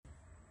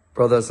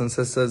Brothers and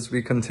sisters,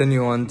 we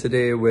continue on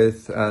today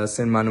with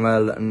Saint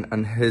Manuel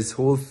and his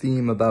whole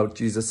theme about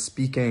Jesus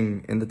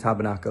speaking in the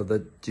tabernacle,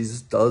 that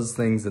Jesus does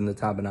things in the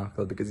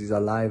tabernacle because he's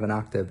alive and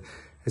active.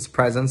 His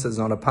presence is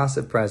not a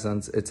passive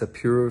presence, it's a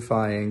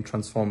purifying,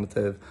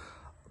 transformative,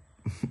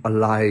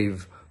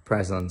 alive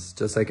presence.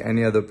 Just like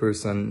any other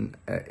person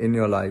in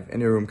your life,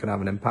 in your room, can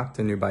have an impact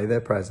on you by their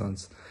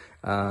presence.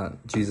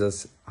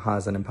 Jesus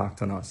has an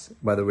impact on us,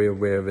 whether we're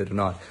aware of it or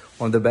not.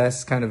 One of the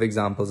best kind of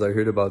examples I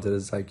heard about it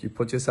is like you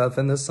put yourself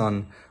in the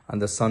sun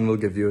and the sun will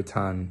give you a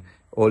tan.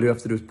 All you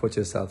have to do is put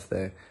yourself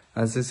there.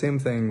 And it's the same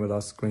thing with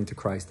us going to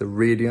Christ. The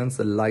radiance,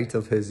 the light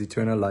of his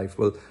eternal life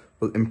will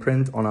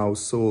imprint on our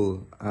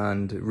soul.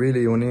 And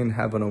really only in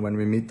heaven or when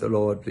we meet the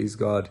Lord, please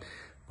God,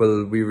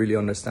 will we really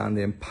understand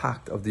the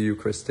impact of the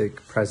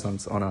Eucharistic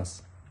presence on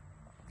us.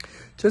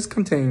 Just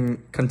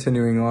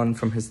continuing on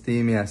from his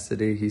theme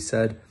yesterday, he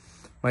said,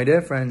 "My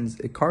dear friends,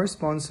 it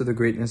corresponds to the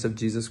greatness of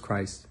Jesus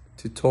Christ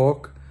to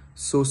talk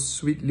so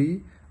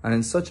sweetly and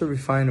in such a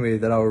refined way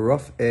that our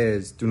rough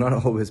ears do not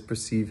always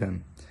perceive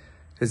him.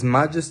 His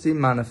majesty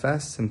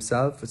manifests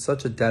himself with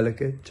such a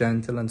delicate,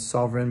 gentle and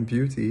sovereign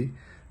beauty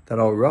that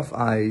our rough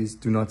eyes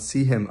do not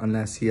see him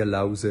unless he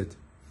allows it."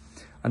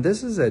 And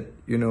this is it,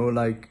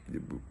 like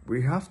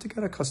we have to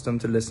get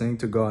accustomed to listening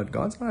to God.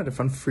 God's on a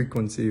different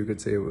frequency, you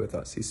could say, with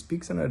us. He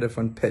speaks in a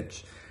different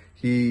pitch.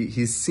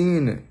 He's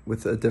seen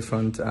with a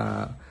different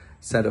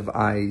set of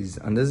eyes.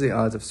 And this is the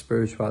art of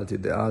spirituality,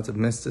 the art of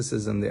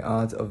mysticism, the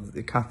art of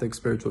the Catholic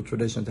spiritual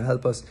tradition to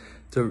help us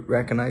to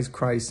recognize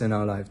Christ in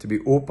our life, to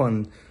be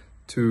open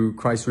to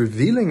Christ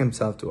revealing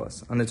himself to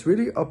us. And it's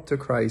really up to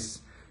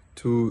Christ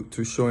to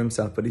show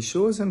himself. But he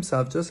shows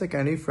himself just like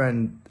any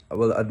friend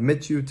will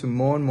admit you to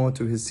more and more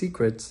to his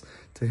secrets,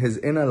 to his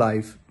inner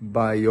life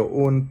by your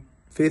own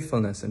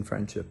faithfulness in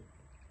friendship.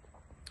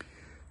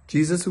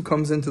 Jesus, who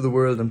comes into the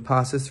world and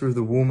passes through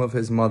the womb of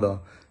his mother,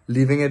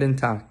 leaving it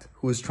intact,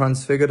 who is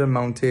transfigured on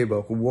Mount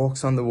Tabor, who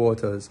walks on the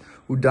waters,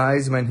 who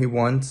dies when he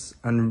wants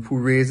and who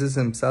raises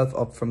himself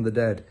up from the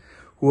dead,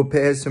 who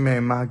appears to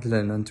Mary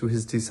Magdalene and to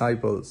his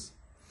disciples,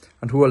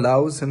 and who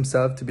allows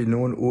himself to be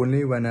known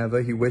only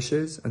whenever he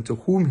wishes and to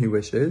whom he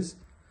wishes,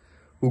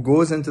 who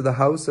goes into the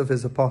house of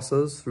his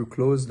apostles through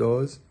closed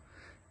doors,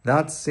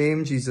 that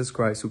same Jesus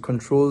Christ who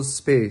controls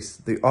space,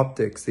 the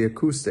optics, the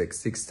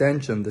acoustics, the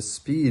extension, the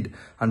speed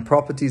and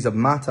properties of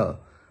matter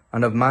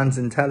and of man's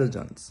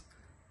intelligence,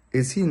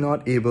 is he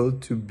not able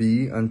to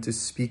be and to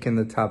speak in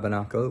the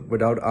tabernacle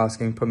without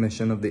asking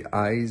permission of the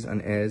eyes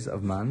and ears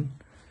of man?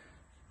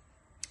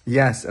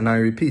 Yes, and I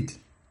repeat,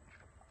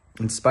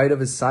 in spite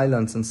of his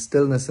silence and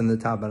stillness in the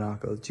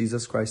tabernacle,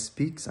 Jesus Christ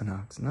speaks and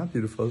acts. Isn't that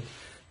beautiful?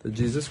 That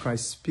Jesus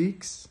Christ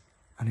speaks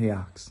and he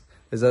acts.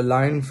 There's a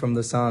line from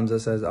the Psalms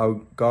that says,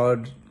 our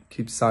God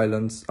keeps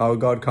silence. Our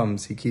God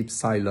comes, he keeps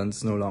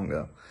silence no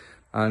longer.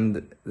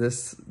 And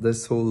this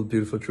whole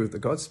beautiful truth that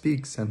God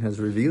speaks and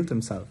has revealed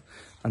himself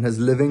and his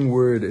living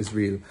word is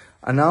real.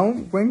 And now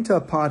I'm going to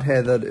a part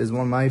here that is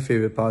one of my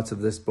favorite parts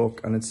of this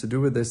book, and it's to do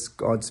with this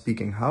God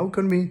speaking. What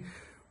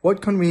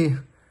can we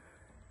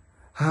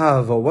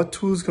have, or what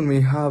tools can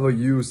we have or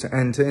use to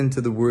enter into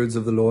the words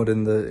of the Lord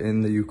in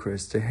the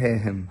Eucharist, to hear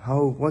him?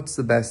 What's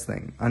the best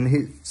thing?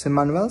 And Saint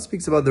Manuel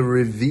speaks about the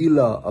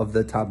revealer of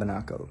the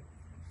tabernacle.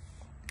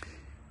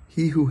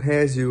 He who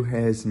hears you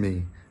hears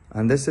me.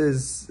 And this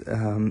is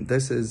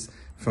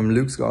from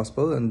Luke's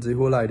Gospel, and the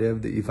whole idea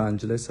of the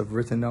evangelists have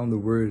written down the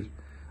word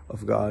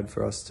of God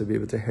for us to be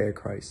able to hear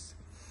Christ.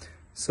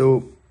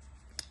 So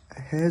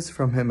here's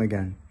from him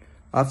again.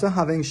 After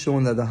having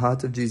shown that the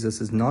heart of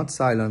Jesus is not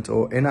silent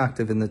or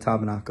inactive in the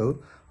tabernacle,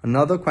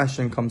 another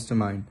question comes to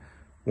mind.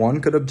 One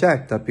could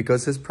object that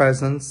because his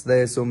presence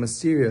there is so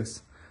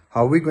mysterious,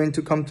 how are we going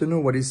to come to know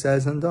what he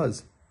says and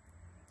does?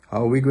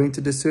 How are we going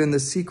to discern the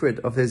secret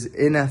of his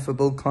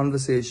ineffable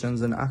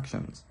conversations and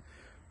actions?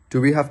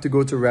 Do we have to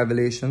go to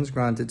revelations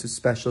granted to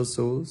special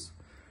souls?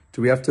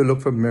 Do we have to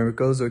look for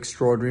miracles or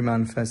extraordinary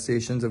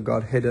manifestations of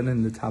God hidden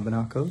in the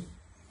tabernacle?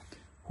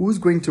 Who's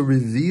going to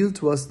reveal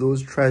to us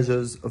those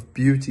treasures of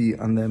beauty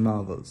and their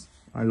marvels?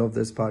 I love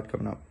this part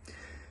coming up.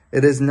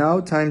 It is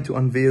now time to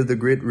unveil the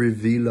great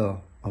revealer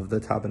of the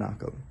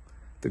tabernacle,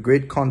 the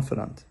great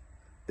confidant,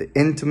 the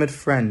intimate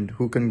friend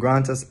who can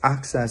grant us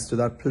access to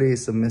that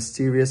place of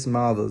mysterious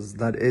marvels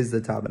that is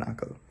the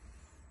tabernacle.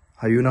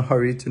 Are you in a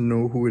hurry to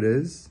know who it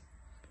is?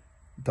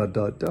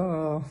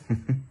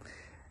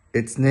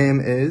 Its name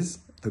is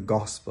the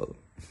Gospel.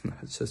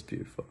 It's just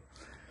beautiful.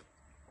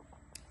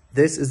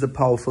 This is the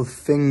powerful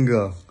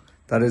finger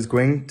that is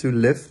going to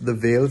lift the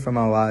veil from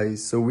our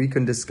eyes so we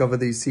can discover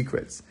these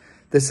secrets.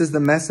 This is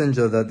the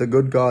messenger that the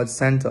good God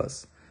sent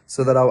us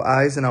so that our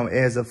eyes and our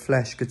ears of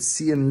flesh could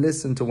see and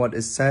listen to what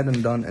is said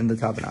and done in the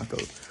tabernacle.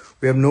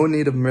 We have no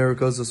need of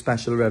miracles or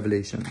special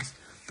revelations.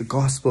 The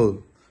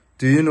gospel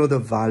Do you know the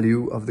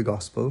value of the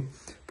gospel?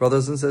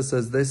 Brothers and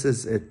sisters, this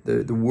is it,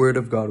 the word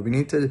of God. We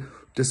need to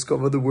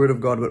discover the word of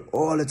God with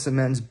all its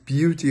immense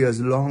beauty as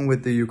long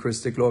with the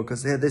Eucharistic Lord,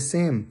 because they're the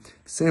same.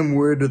 The same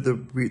word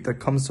that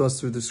comes to us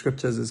through the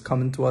scriptures is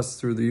coming to us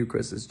through the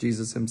Eucharist. It's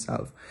Jesus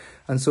himself.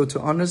 And so to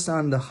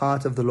understand the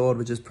heart of the Lord,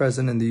 which is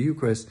present in the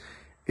Eucharist,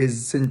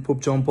 is, St.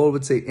 Pope John Paul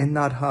would say, in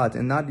that heart,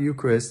 in that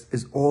Eucharist,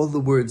 is all the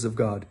words of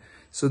God.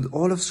 So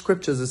all of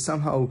scriptures is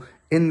somehow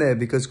in there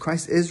because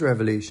Christ is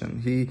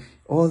revelation.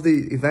 All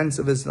the events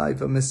of his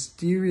life are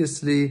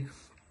mysteriously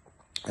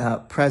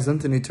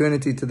present in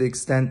eternity, to the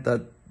extent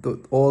that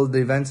all the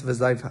events of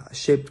his life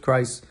shaped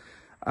Christ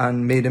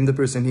and made him the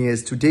person he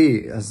is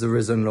today as the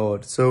risen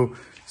Lord. So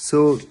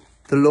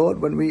the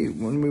Lord, when we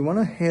want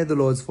to hear the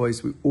Lord's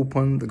voice, we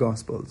open the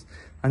Gospels.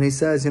 And he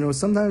says,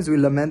 sometimes we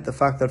lament the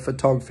fact that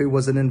photography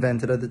wasn't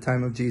invented at the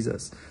time of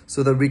Jesus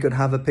so that we could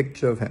have a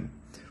picture of him.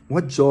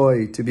 What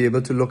joy to be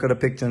able to look at a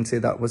picture and say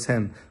that was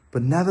him.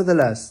 But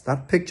nevertheless,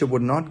 that picture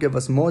would not give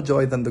us more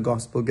joy than the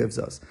gospel gives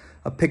us.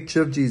 A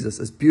picture of Jesus,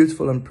 as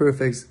beautiful and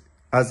perfect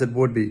as it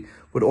would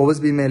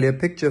always be merely a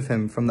picture of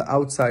him from the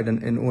outside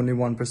and in only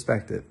one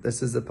perspective.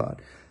 This is the part.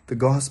 The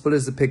gospel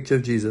is a picture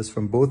of Jesus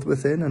from both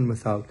within and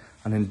without,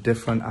 and in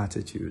different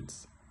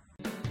attitudes.